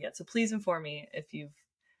haven't found it yet. So please inform me if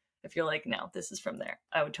you're like, no, this is from there.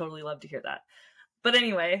 I would totally love to hear that. But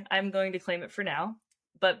anyway, I'm going to claim it for now.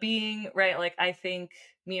 But being right, like I think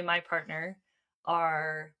me and my partner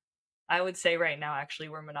are, I would say right now, actually,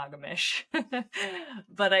 we're monogamish.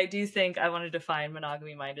 But I do think I want to define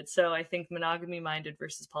monogamy-minded. So I think monogamy-minded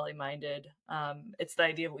versus poly-minded, it's the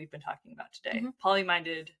idea of what we've been talking about today.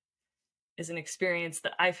 Poly-minded is an experience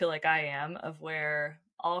that I feel like I am, of where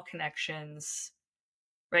all connections,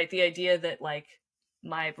 right? The idea that like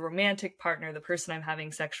my romantic partner, the person I'm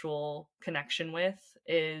having sexual connection with,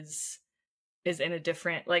 is in a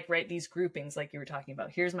different, like, right, these groupings like you were talking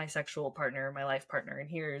about. Here's my sexual partner, my life partner, and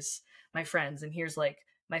here's my friends, and here's like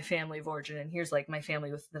my family of origin, and here's like my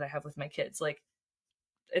family that I have with my kids. Like,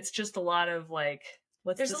 it's just a lot of like,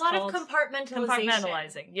 there's a lot of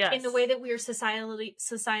compartmentalizing, yes, in the way that we are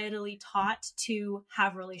societally taught to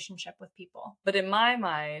have relationship with people. But in my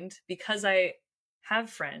mind, because I have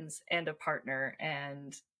friends and a partner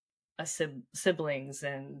and siblings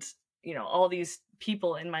and, you know, all these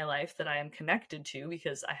people in my life that I am connected to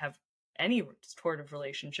because I have any sort of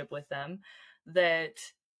relationship with them, that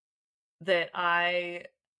I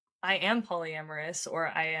am polyamorous, or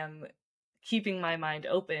I am keeping my mind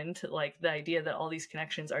open to like the idea that all these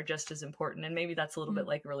connections are just as important. And maybe that's a little bit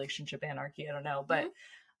like relationship anarchy, I don't know, but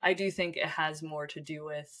I do think it has more to do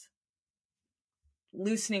with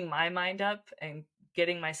loosening my mind up and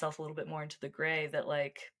getting myself a little bit more into the gray, that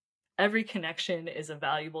like every connection is a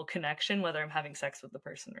valuable connection, whether I'm having sex with the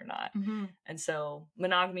person or not. And so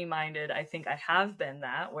monogamy minded, I think I have been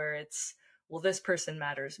that, where it's, well, this person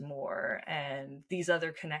matters more, and these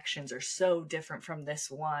other connections are so different from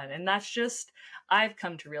this one. And that's just, I've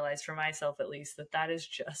come to realize for myself, at least, that is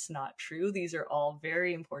just not true. These are all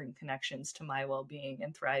very important connections to my well-being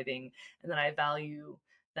and thriving, and that I value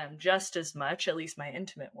them just as much, at least my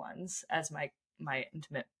intimate ones, as my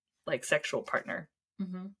intimate, like, sexual partner.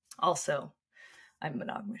 Also, I'm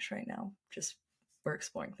monogamous right now. Just, we're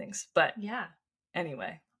exploring things. But yeah.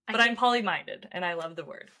 Anyway. But I'm poly-minded, and I love the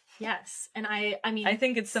word. Yes. And I mean, I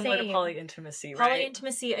think it's similar to polyintimacy, right?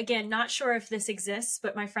 Polyintimacy, again, not sure if this exists,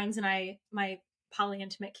 but my friends and I, my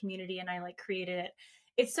polyintimate community and I like created it.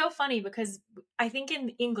 It's so funny because I think in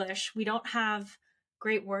English, we don't have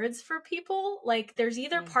great words for people. Like there's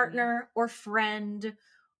either partner or friend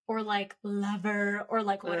or like lover or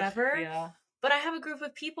like whatever. Yeah. But I have a group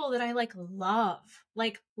of people that I like love.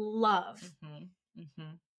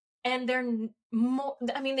 And they're more,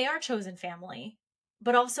 I mean, they are chosen family,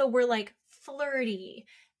 but also we're like flirty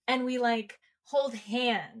and we like hold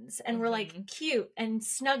hands and we're like cute and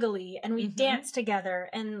snuggly and we dance together.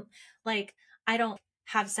 And like, I don't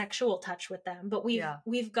have sexual touch with them, but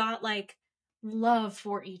we've got like love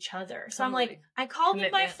for each other. So I'm like, I call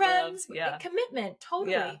them my friends. Commitment,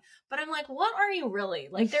 totally. Yeah. But I'm like, what are you really?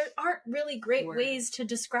 Like, there aren't really great ways to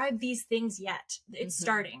describe these things yet. It's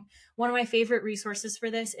starting. One of my favorite resources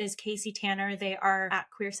for this is Casey Tanner. They are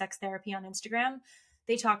at Queer Sex Therapy on Instagram.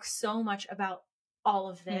 They talk so much about all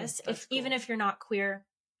of this. Even if you're not queer,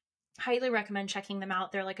 highly recommend checking them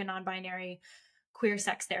out. They're like a non-binary queer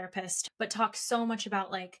sex therapist, but talk so much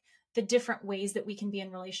about like the different ways that we can be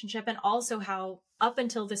in relationship, and also how up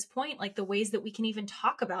until this point, like the ways that we can even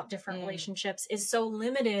talk about different relationships is so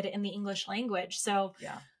limited in the English language. So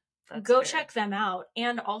go check them out.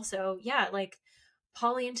 And also, like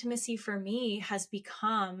polyintimacy for me has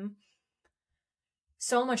become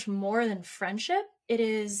so much more than friendship. It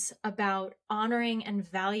is about honoring and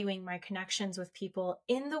valuing my connections with people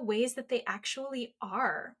in the ways that they actually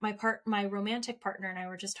are. My romantic partner and I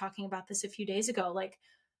were just talking about this a few days ago. Like,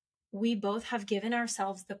 we both have given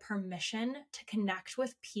ourselves the permission to connect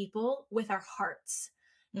with people with our hearts,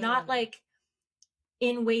 not like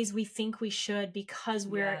in ways we think we should because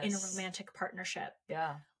we're in a romantic partnership.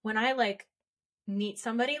 Yeah. When I like meet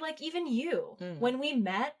somebody, like even you, when we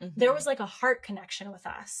met, there was like a heart connection with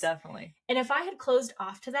us. Definitely. And if I had closed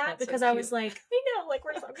off to that, because I was like, I know, like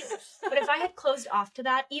we're so cute. But if I had closed off to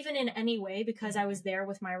that, even in any way, because I was there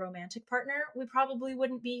with my romantic partner, we probably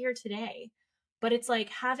wouldn't be here today. But it's like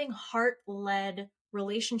having heart-led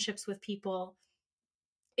relationships with people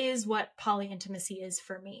is what polyintimacy is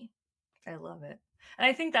for me. I love it. And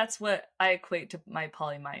I think that's what I equate to my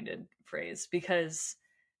poly-minded phrase, because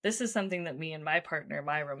this is something that me and my partner,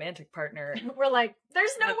 my romantic partner, we're like,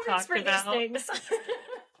 there's no words for these things.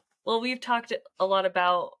 Well, we've talked a lot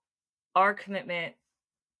about our commitment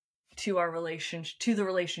to our relationship, to the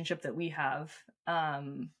relationship that we have.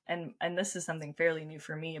 And this is something fairly new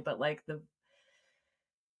for me, but like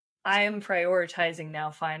I am prioritizing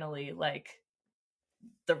now finally, like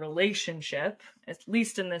the relationship, at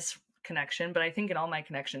least in this connection, but I think in all my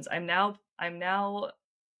connections, I'm now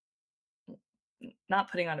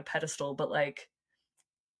not putting on a pedestal, but like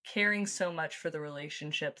caring so much for the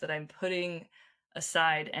relationship that I'm putting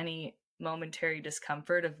aside any momentary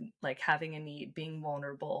discomfort of like having a need, being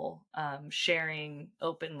vulnerable, sharing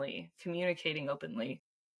openly, communicating openly.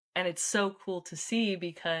 And it's so cool to see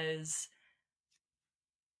because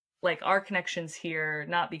like our connections here,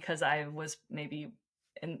 not because I was maybe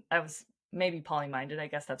poly-minded, I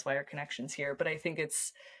guess that's why our connection's here, but I think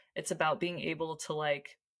it's about being able to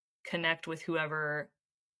like connect with whoever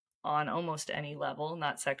on almost any level,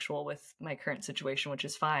 not sexual with my current situation, which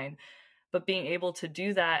is fine, but being able to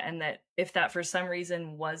do that. And that if that for some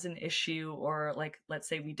reason was an issue, or like, let's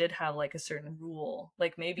say we did have like a certain rule,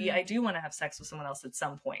 like maybe I do want to have sex with someone else at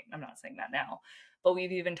some point. I'm not saying that now, but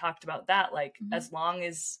we've even talked about that. Like as long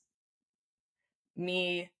as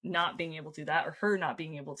me not being able to do that, or her not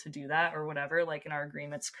being able to do that, or whatever, like in our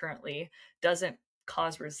agreements currently, doesn't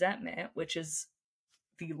cause resentment, which is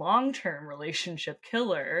the long-term relationship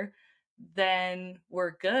killer, then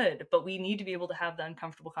we're good. But we need to be able to have the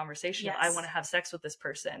uncomfortable conversation. Yes. I want to have sex with this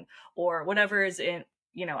person, or whatever is in,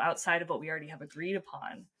 outside of what we already have agreed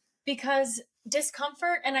upon. Because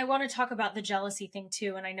discomfort, and I want to talk about the jealousy thing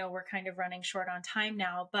too, and I know we're kind of running short on time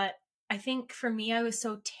now, but I think for me, I was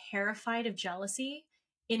so terrified of jealousy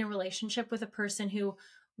in a relationship with a person who,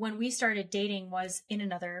 when we started dating, was in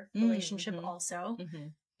another relationship also.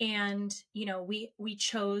 And, we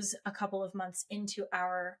chose a couple of months into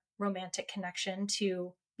our romantic connection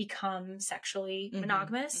to become sexually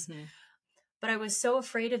monogamous. But I was so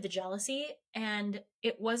afraid of the jealousy. And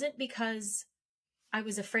it wasn't because I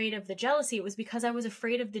was afraid of the jealousy. It was because I was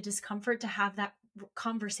afraid of the discomfort to have that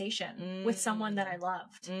conversation with someone that I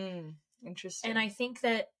loved. Interesting. And I think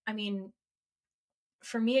that,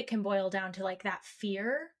 for me, it can boil down to like that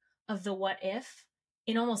fear of the what if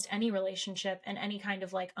in almost any relationship, and any kind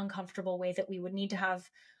of like uncomfortable way that we would need to have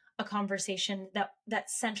a conversation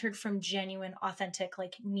that's centered from genuine, authentic,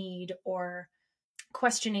 like need or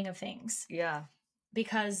questioning of things. Yeah.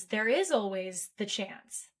 because there is always the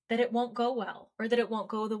chance that it won't go well, or that it won't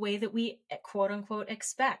go the way that we quote unquote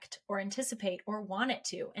expect or anticipate or want it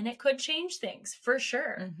to. And it could change things for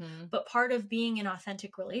sure. Mm-hmm. But part of being in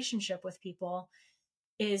authentic relationship with people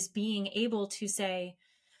is being able to say,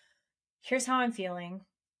 here's how I'm feeling.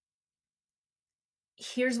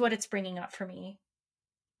 Here's what it's bringing up for me.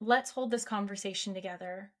 Let's hold this conversation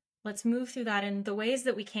together. Let's move through that in the ways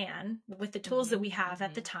that we can with the tools that we have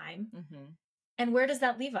at the time. And where does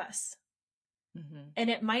that leave us? And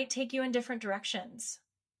it might take you in different directions.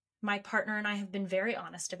 My partner and I have been very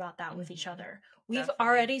honest about that with each other. We've Definitely.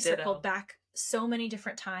 already circled back so many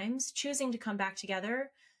different times, choosing to come back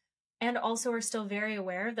together. And also are still very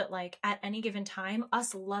aware that, like, at any given time,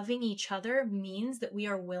 us loving each other means that we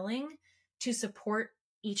are willing to support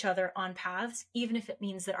each other on paths, even if it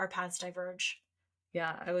means that our paths diverge.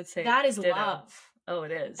 Yeah, I would say that is ditto. Love. Oh,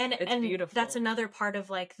 it is. And it's beautiful. That's another part of,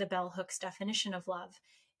 like, the bell hooks definition of love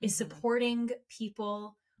is supporting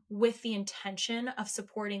people with the intention of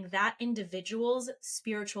supporting that individual's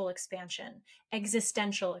spiritual expansion,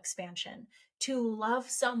 existential expansion. To love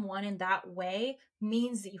someone in that way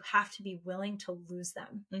means that you have to be willing to lose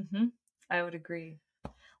them. I would agree.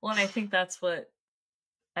 Well, and I think that's what,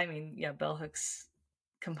 I mean, yeah, bell hooks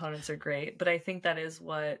components are great, but I think that is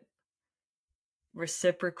what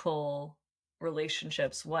reciprocal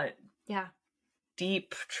relationships, what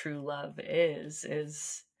deep true love is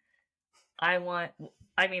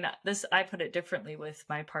I put it differently with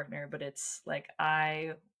my partner, but it's like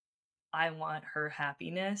I want her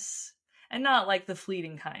happiness, and not like the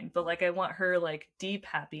fleeting kind, but like I want her like deep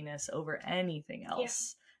happiness over anything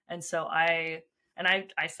else. And so I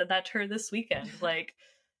said that to her this weekend. Like,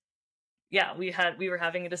 yeah, we were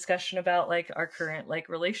having a discussion about like our current like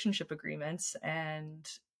relationship agreements, and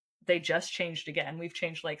they just changed again. We've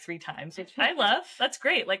changed like 3 times, which I love. That's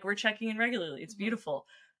great. Like, we're checking in regularly. It's beautiful.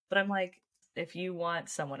 But I'm like, if you want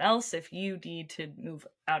someone else, if you need to move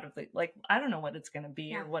out of the, like, I don't know what it's going to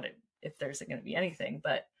be or what if there's going to be anything,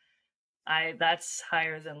 but that's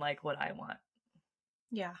higher than like what I want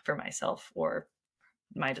for myself or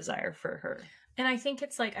my desire for her. And I think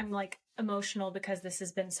it's like, I'm like emotional because this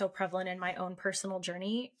has been so prevalent in my own personal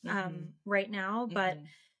journey right now, but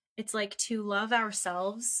it's like, to love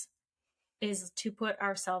ourselves is to put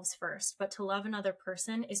ourselves first, but to love another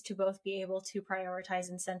person is to both be able to prioritize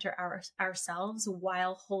and center ourselves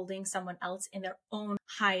while holding someone else in their own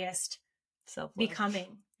highest self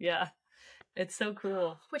becoming. Yeah. It's so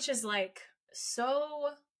cool. Which is like so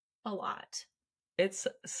a lot. It's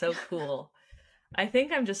so cool. I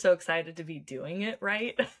think I'm just so excited to be doing it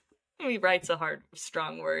right. I mean, right's a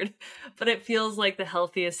strong word, but it feels like the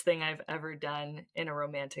healthiest thing I've ever done in a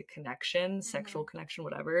romantic connection, sexual connection,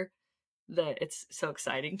 whatever, that it's so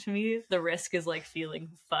exciting to me. The risk is like feeling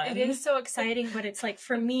fun. It is so exciting, but it's like,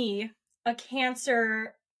 for me, a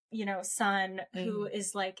Cancer, son who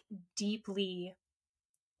is like deeply,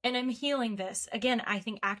 and I'm healing this again, I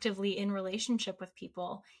think actively in relationship with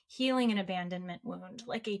people, healing an abandonment wound,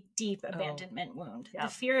 like a deep abandonment wound. The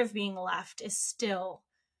fear of being left is still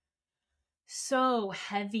so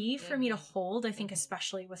heavy for me to hold, I think,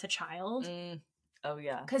 especially with a child. Oh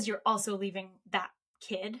yeah. Because you're also leaving that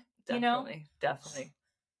kid, Definitely.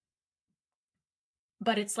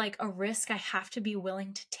 But it's like a risk I have to be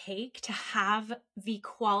willing to take to have the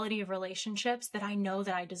quality of relationships that I know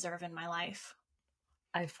that I deserve in my life.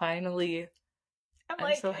 I'm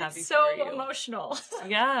like, so happy it's for so you. Emotional.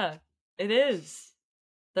 Yeah, it is.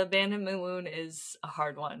 The abandonment wound is a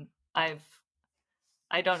hard one.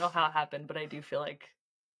 I don't know how it happened, but I do feel like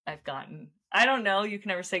I've gotten, I don't know, you can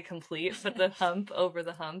never say complete, but the hump over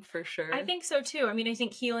the hump for sure. I think so too. I mean, I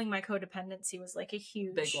think healing my codependency was like a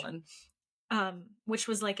huge big one. Which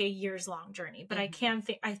was like a years-long journey, but I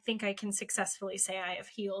think I can successfully say I have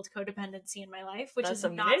healed codependency in my life, which is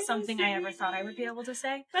not something I ever thought I would be able to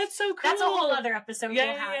say. That's so cool. That's a whole other episode we'll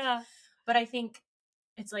have. Yeah. But I think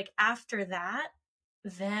it's like, after that,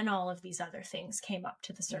 then all of these other things came up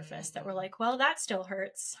to the surface that were like, well, that still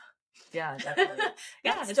hurts. Yeah, definitely.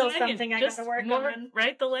 That's still something I got to work on.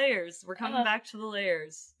 Right, the layers. We're coming back to the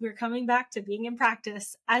layers. We're coming back to being in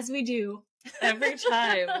practice, as we do. Every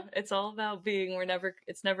time. It's all about being,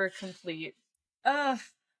 it's never complete. I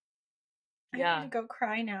need to go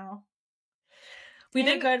cry now. In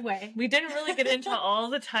a good way. We didn't really get into all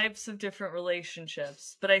the types of different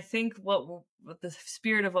relationships, but I think what the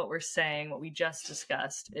spirit of what we're saying, what we just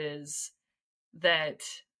discussed, is that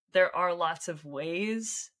there are lots of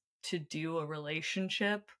ways to do a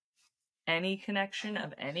relationship, any connection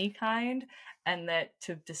of any kind, and that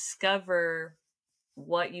to discover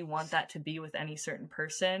what you want that to be with any certain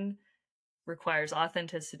person requires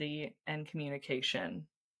authenticity and communication,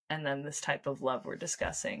 and then this type of love we're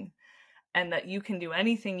discussing. And that you can do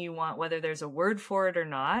anything you want, whether there's a word for it or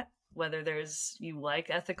not, whether you like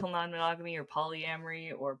ethical non-monogamy or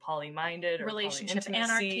polyamory or poly-minded or relationship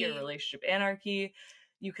poly-intimacy or relationship anarchy.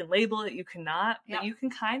 You can label it, you cannot, but you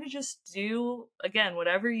can kind of just do, again,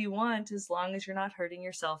 whatever you want, as long as you're not hurting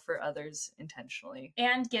yourself or others intentionally.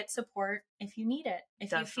 And get support if you need it.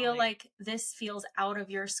 If you feel like this feels out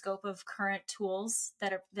of your scope of current tools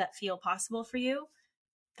that feel possible for you,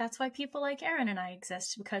 that's why people like Erin and I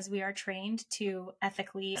exist, because we are trained to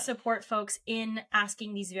ethically support folks in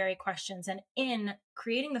asking these very questions and in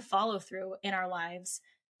creating the follow-through in our lives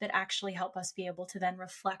that actually help us be able to then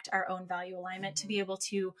reflect our own value alignment, to be able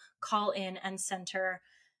to call in and center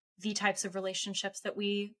the types of relationships that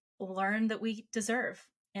we learn that we deserve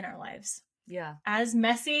in our lives. Yeah. As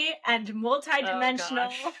messy and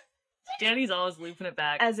multidimensional Danny's always looping it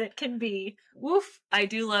back as it can be. Woof. I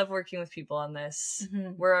do love working with people on this.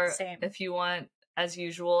 Same. If you want, as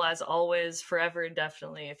usual, as always, forever and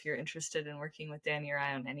definitely, if you're interested in working with Danny or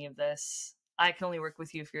I on any of this, I can only work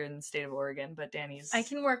with you if you're in the state of Oregon, but I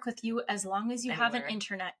can work with you as long as you have an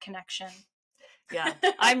internet connection. Yeah,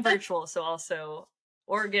 I'm virtual, so also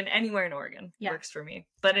Oregon, anywhere in Oregon works for me.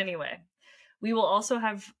 But anyway, we will also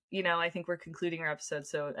have, I think we're concluding our episode,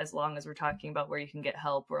 so as long as we're talking about where you can get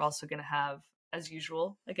help, we're also going to have, as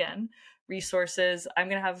usual, again, resources. I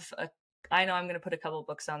know I'm going to put a couple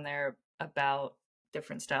books on there about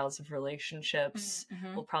different styles of relationships.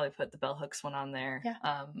 We'll probably put the bell hooks one on there.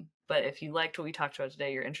 Yeah. But if you liked what we talked about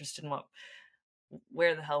today, you're interested in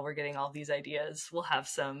where the hell we're getting all these ideas, we'll have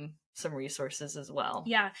some resources as well.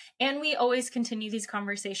 Yeah. And we always continue these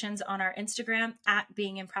conversations on our Instagram at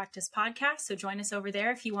Being in Practice Podcast. So join us over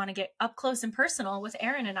there if you want to get up close and personal with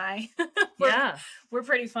Erin and I. We're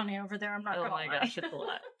pretty funny over there. I'm not gonna lie. Oh my gosh, it's a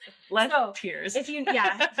lot. Less tears. If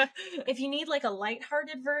you need like a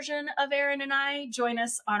lighthearted version of Erin and I, join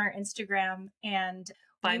us on our Instagram and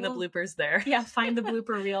find the bloopers there. Yeah, find the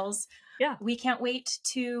blooper reels. Yeah. We can't wait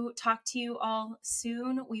to talk to you all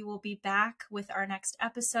soon. We will be back with our next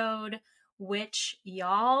episode, which,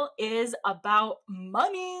 y'all, is about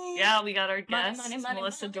money. Yeah, we got our guest,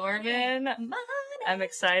 Melissa Dorman. Money. I'm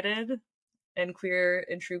excited. In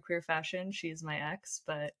true queer fashion, she's my ex,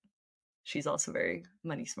 but she's also very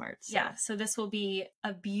money smart. So. Yeah, so this will be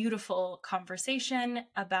a beautiful conversation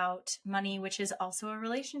about money, which is also a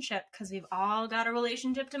relationship, because we've all got a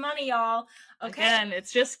relationship to money, y'all. Okay. Again,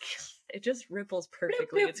 it just ripples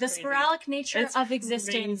perfectly. It's the crazy. sporadic nature of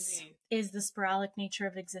existence crazy. Is the sporadic nature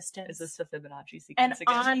of existence. Is this the Fibonacci sequence and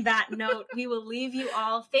again? On that note, we will leave you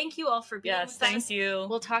all. Thank you all for being with us. Yes, thank you.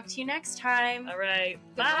 We'll talk to you next time. All right.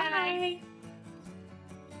 Bye.